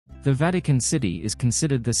The Vatican City is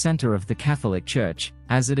considered the center of the Catholic Church,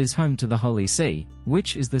 as it is home to the Holy See,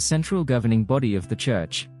 which is the central governing body of the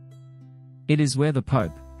Church. It is where the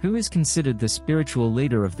Pope, who is considered the spiritual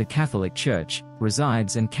leader of the Catholic Church,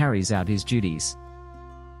 resides and carries out his duties.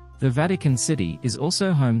 The Vatican City is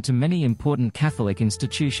also home to many important Catholic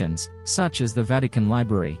institutions, such as the Vatican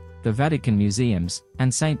Library, the Vatican Museums,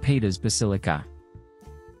 and St. Peter's Basilica.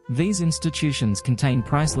 These institutions contain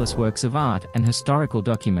priceless works of art and historical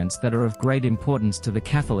documents that are of great importance to the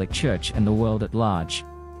Catholic Church and the world at large.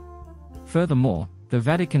 Furthermore, the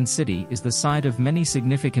Vatican City is the site of many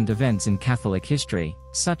significant events in Catholic history,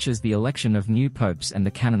 such as the election of new popes and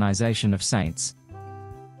the canonization of saints.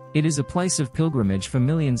 It is a place of pilgrimage for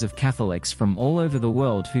millions of Catholics from all over the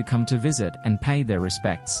world who come to visit and pay their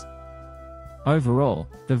respects. Overall,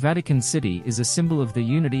 the Vatican City is a symbol of the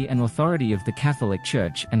unity and authority of the Catholic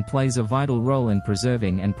Church and plays a vital role in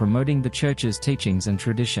preserving and promoting the Church's teachings and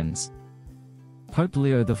traditions. Pope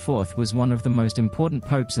Leo IV was one of the most important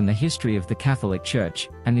popes in the history of the Catholic Church,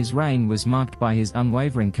 and his reign was marked by his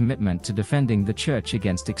unwavering commitment to defending the Church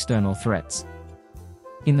against external threats.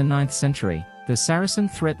 In the 9th century, the Saracen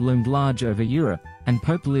threat loomed large over Europe, and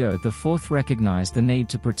Pope Leo IV recognized the need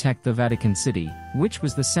to protect the Vatican City, which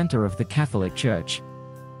was the center of the Catholic Church.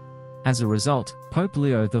 As a result, Pope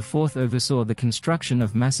Leo IV oversaw the construction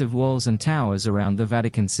of massive walls and towers around the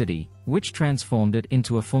Vatican City, which transformed it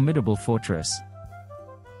into a formidable fortress.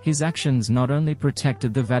 His actions not only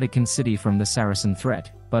protected the Vatican City from the Saracen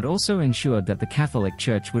threat, but also ensured that the Catholic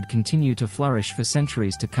Church would continue to flourish for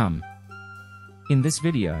centuries to come. In this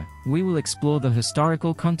video, we will explore the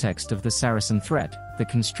historical context of the Saracen threat, the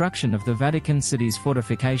construction of the Vatican City's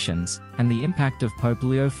fortifications, and the impact of Pope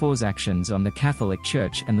Leo IV's actions on the Catholic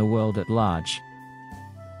Church and the world at large.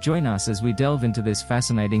 Join us as we delve into this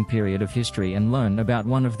fascinating period of history and learn about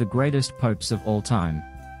one of the greatest popes of all time.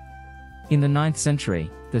 In the 9th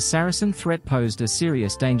century, the Saracen threat posed a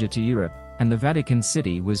serious danger to Europe, and the Vatican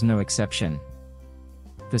City was no exception.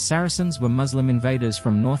 The Saracens were Muslim invaders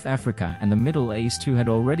from North Africa and the Middle East who had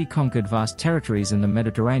already conquered vast territories in the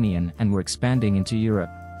Mediterranean and were expanding into Europe.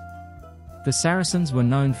 The Saracens were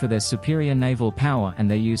known for their superior naval power and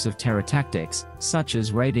their use of terror tactics, such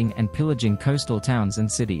as raiding and pillaging coastal towns and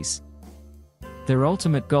cities. Their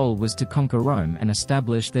ultimate goal was to conquer Rome and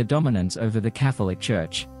establish their dominance over the Catholic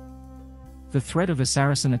Church. The threat of a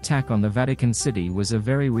Saracen attack on the Vatican City was a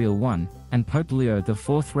very real one, and Pope Leo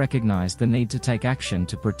IV recognized the need to take action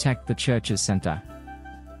to protect the Church's center.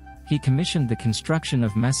 He commissioned the construction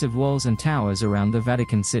of massive walls and towers around the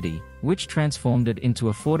Vatican City, which transformed it into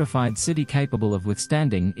a fortified city capable of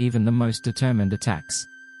withstanding even the most determined attacks.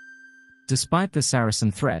 Despite the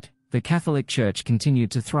Saracen threat, the Catholic Church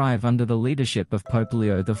continued to thrive under the leadership of Pope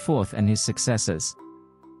Leo IV and his successors.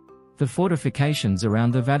 The fortifications around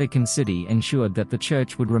the Vatican City ensured that the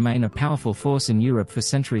Church would remain a powerful force in Europe for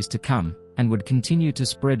centuries to come, and would continue to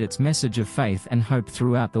spread its message of faith and hope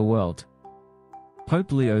throughout the world.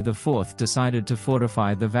 Pope Leo IV decided to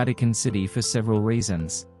fortify the Vatican City for several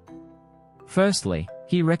reasons. Firstly,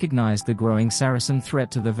 he recognized the growing Saracen threat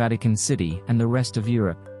to the Vatican City and the rest of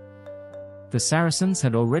Europe. The Saracens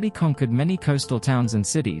had already conquered many coastal towns and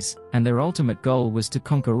cities, and their ultimate goal was to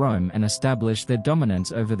conquer Rome and establish their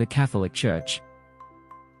dominance over the Catholic Church.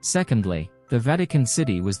 Secondly, the Vatican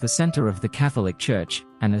City was the center of the Catholic Church,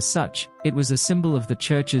 and as such, it was a symbol of the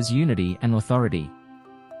Church's unity and authority.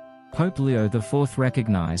 Pope Leo IV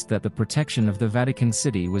recognized that the protection of the Vatican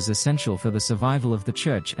City was essential for the survival of the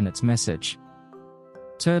Church and its message.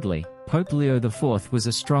 Thirdly, Pope Leo IV was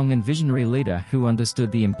a strong and visionary leader who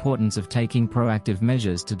understood the importance of taking proactive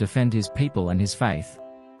measures to defend his people and his faith.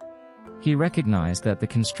 He recognized that the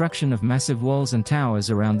construction of massive walls and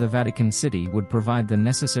towers around the Vatican City would provide the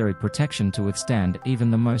necessary protection to withstand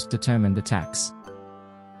even the most determined attacks.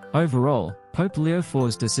 Overall, Pope Leo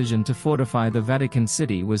IV's decision to fortify the Vatican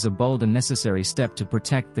City was a bold and necessary step to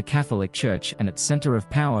protect the Catholic Church and its center of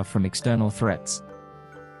power from external threats.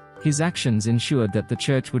 His actions ensured that the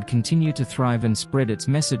Church would continue to thrive and spread its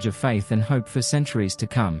message of faith and hope for centuries to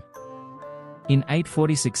come. In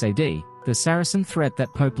 846 AD, the Saracen threat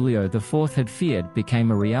that Pope Leo IV had feared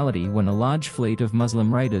became a reality when a large fleet of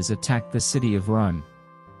Muslim raiders attacked the city of Rome.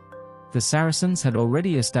 The Saracens had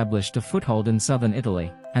already established a foothold in southern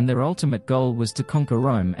Italy, and their ultimate goal was to conquer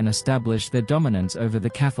Rome and establish their dominance over the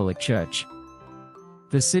Catholic Church.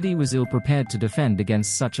 The city was ill-prepared to defend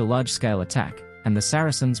against such a large-scale attack, and the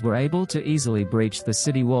Saracens were able to easily breach the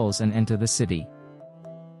city walls and enter the city.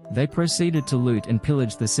 They proceeded to loot and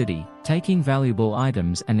pillage the city, taking valuable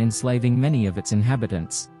items and enslaving many of its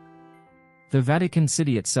inhabitants. The Vatican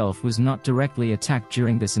City itself was not directly attacked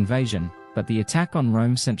during this invasion, but the attack on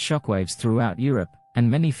Rome sent shockwaves throughout Europe, and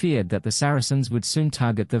many feared that the Saracens would soon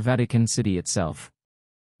target the Vatican City itself.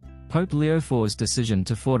 Pope Leo IV's decision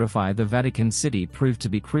to fortify the Vatican City proved to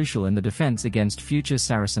be crucial in the defense against future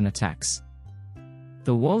Saracen attacks.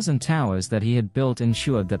 The walls and towers that he had built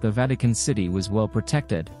ensured that the Vatican City was well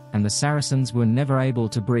protected, and the Saracens were never able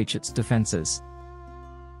to breach its defenses.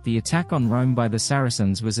 The attack on Rome by the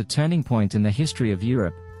Saracens was a turning point in the history of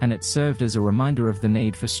Europe, and it served as a reminder of the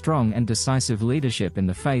need for strong and decisive leadership in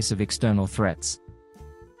the face of external threats.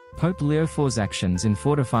 Pope Leo IV's actions in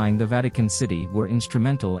fortifying the Vatican City were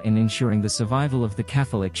instrumental in ensuring the survival of the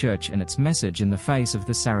Catholic Church and its message in the face of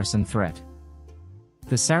the Saracen threat.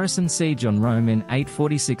 The Saracen siege on Rome in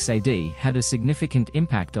 846 AD had a significant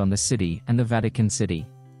impact on the city and the Vatican City.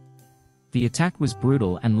 The attack was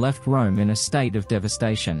brutal and left Rome in a state of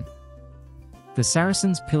devastation. The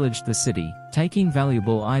Saracens pillaged the city, taking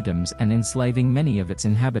valuable items and enslaving many of its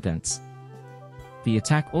inhabitants. The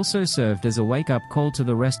attack also served as a wake-up call to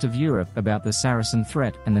the rest of Europe about the Saracen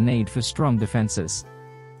threat and the need for strong defenses.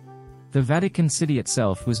 The Vatican City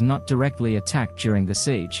itself was not directly attacked during the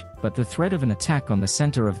siege, but the threat of an attack on the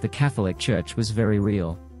center of the Catholic Church was very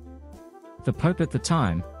real. The Pope at the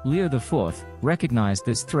time, Leo IV, recognized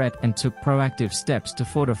this threat and took proactive steps to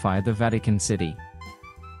fortify the Vatican City.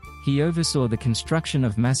 He oversaw the construction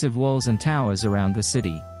of massive walls and towers around the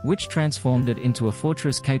city, which transformed it into a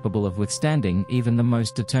fortress capable of withstanding even the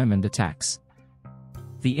most determined attacks.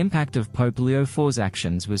 The impact of Pope Leo IV's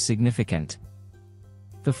actions was significant.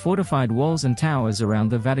 The fortified walls and towers around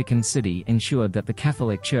the Vatican City ensured that the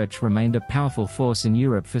Catholic Church remained a powerful force in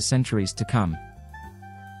Europe for centuries to come.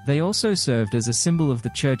 They also served as a symbol of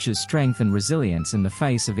the Church's strength and resilience in the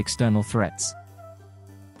face of external threats.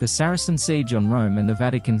 The Saracen siege on Rome and the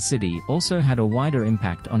Vatican City also had a wider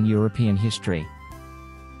impact on European history.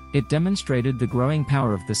 It demonstrated the growing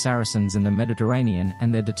power of the Saracens in the Mediterranean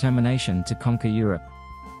and their determination to conquer Europe.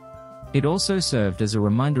 It also served as a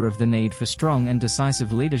reminder of the need for strong and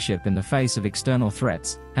decisive leadership in the face of external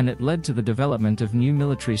threats, and it led to the development of new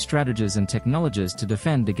military strategies and technologies to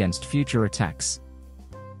defend against future attacks.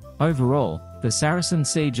 Overall, the Saracen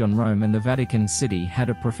siege on Rome and the Vatican City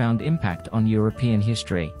had a profound impact on European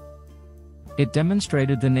history. It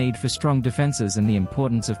demonstrated the need for strong defenses and the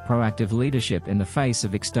importance of proactive leadership in the face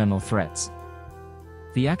of external threats.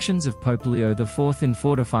 The actions of Pope Leo IV in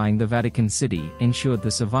fortifying the Vatican City ensured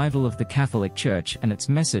the survival of the Catholic Church and its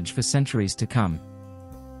message for centuries to come.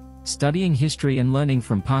 Studying history and learning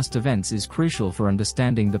from past events is crucial for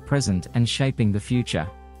understanding the present and shaping the future.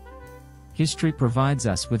 History provides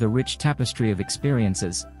us with a rich tapestry of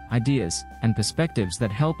experiences, ideas, and perspectives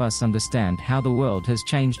that help us understand how the world has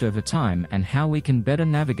changed over time and how we can better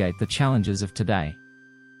navigate the challenges of today.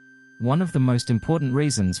 One of the most important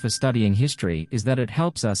reasons for studying history is that it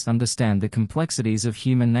helps us understand the complexities of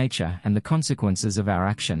human nature and the consequences of our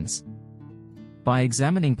actions. By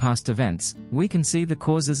examining past events, we can see the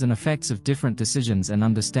causes and effects of different decisions and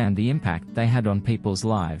understand the impact they had on people's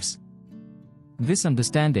lives. This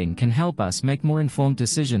understanding can help us make more informed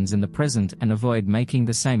decisions in the present and avoid making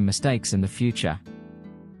the same mistakes in the future.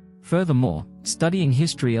 Furthermore, studying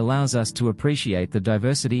history allows us to appreciate the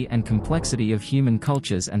diversity and complexity of human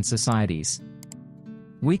cultures and societies.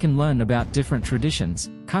 We can learn about different traditions,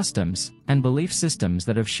 customs, and belief systems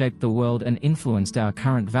that have shaped the world and influenced our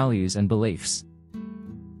current values and beliefs.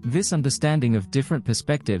 This understanding of different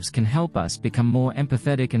perspectives can help us become more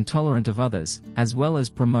empathetic and tolerant of others, as well as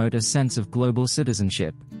promote a sense of global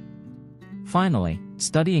citizenship. Finally,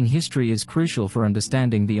 studying history is crucial for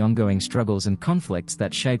understanding the ongoing struggles and conflicts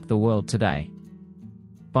that shape the world today.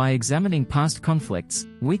 By examining past conflicts,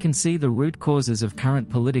 we can see the root causes of current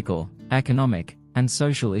political, economic, and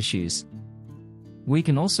social issues. We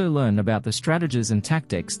can also learn about the strategies and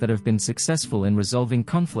tactics that have been successful in resolving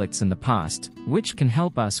conflicts in the past, which can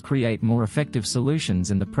help us create more effective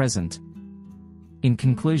solutions in the present. In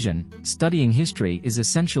conclusion, studying history is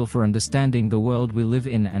essential for understanding the world we live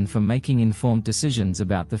in and for making informed decisions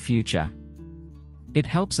about the future. It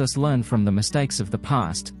helps us learn from the mistakes of the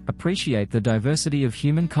past, appreciate the diversity of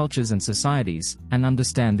human cultures and societies, and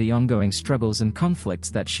understand the ongoing struggles and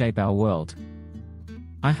conflicts that shape our world.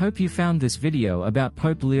 I hope you found this video about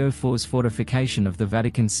Pope Leo IV's fortification of the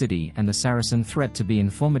Vatican City and the Saracen threat to be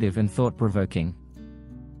informative and thought-provoking.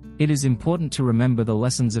 It is important to remember the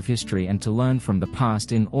lessons of history and to learn from the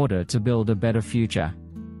past in order to build a better future.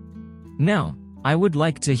 Now, I would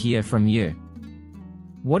like to hear from you.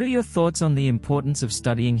 What are your thoughts on the importance of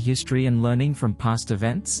studying history and learning from past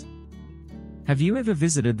events? Have you ever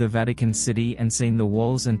visited the Vatican City and seen the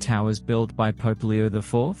walls and towers built by Pope Leo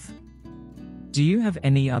IV? Do you have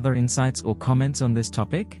any other insights or comments on this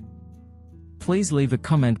topic? Please leave a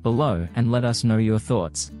comment below and let us know your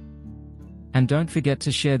thoughts. And don't forget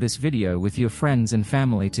to share this video with your friends and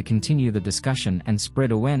family to continue the discussion and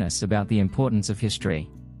spread awareness about the importance of history.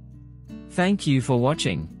 Thank you for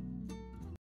watching.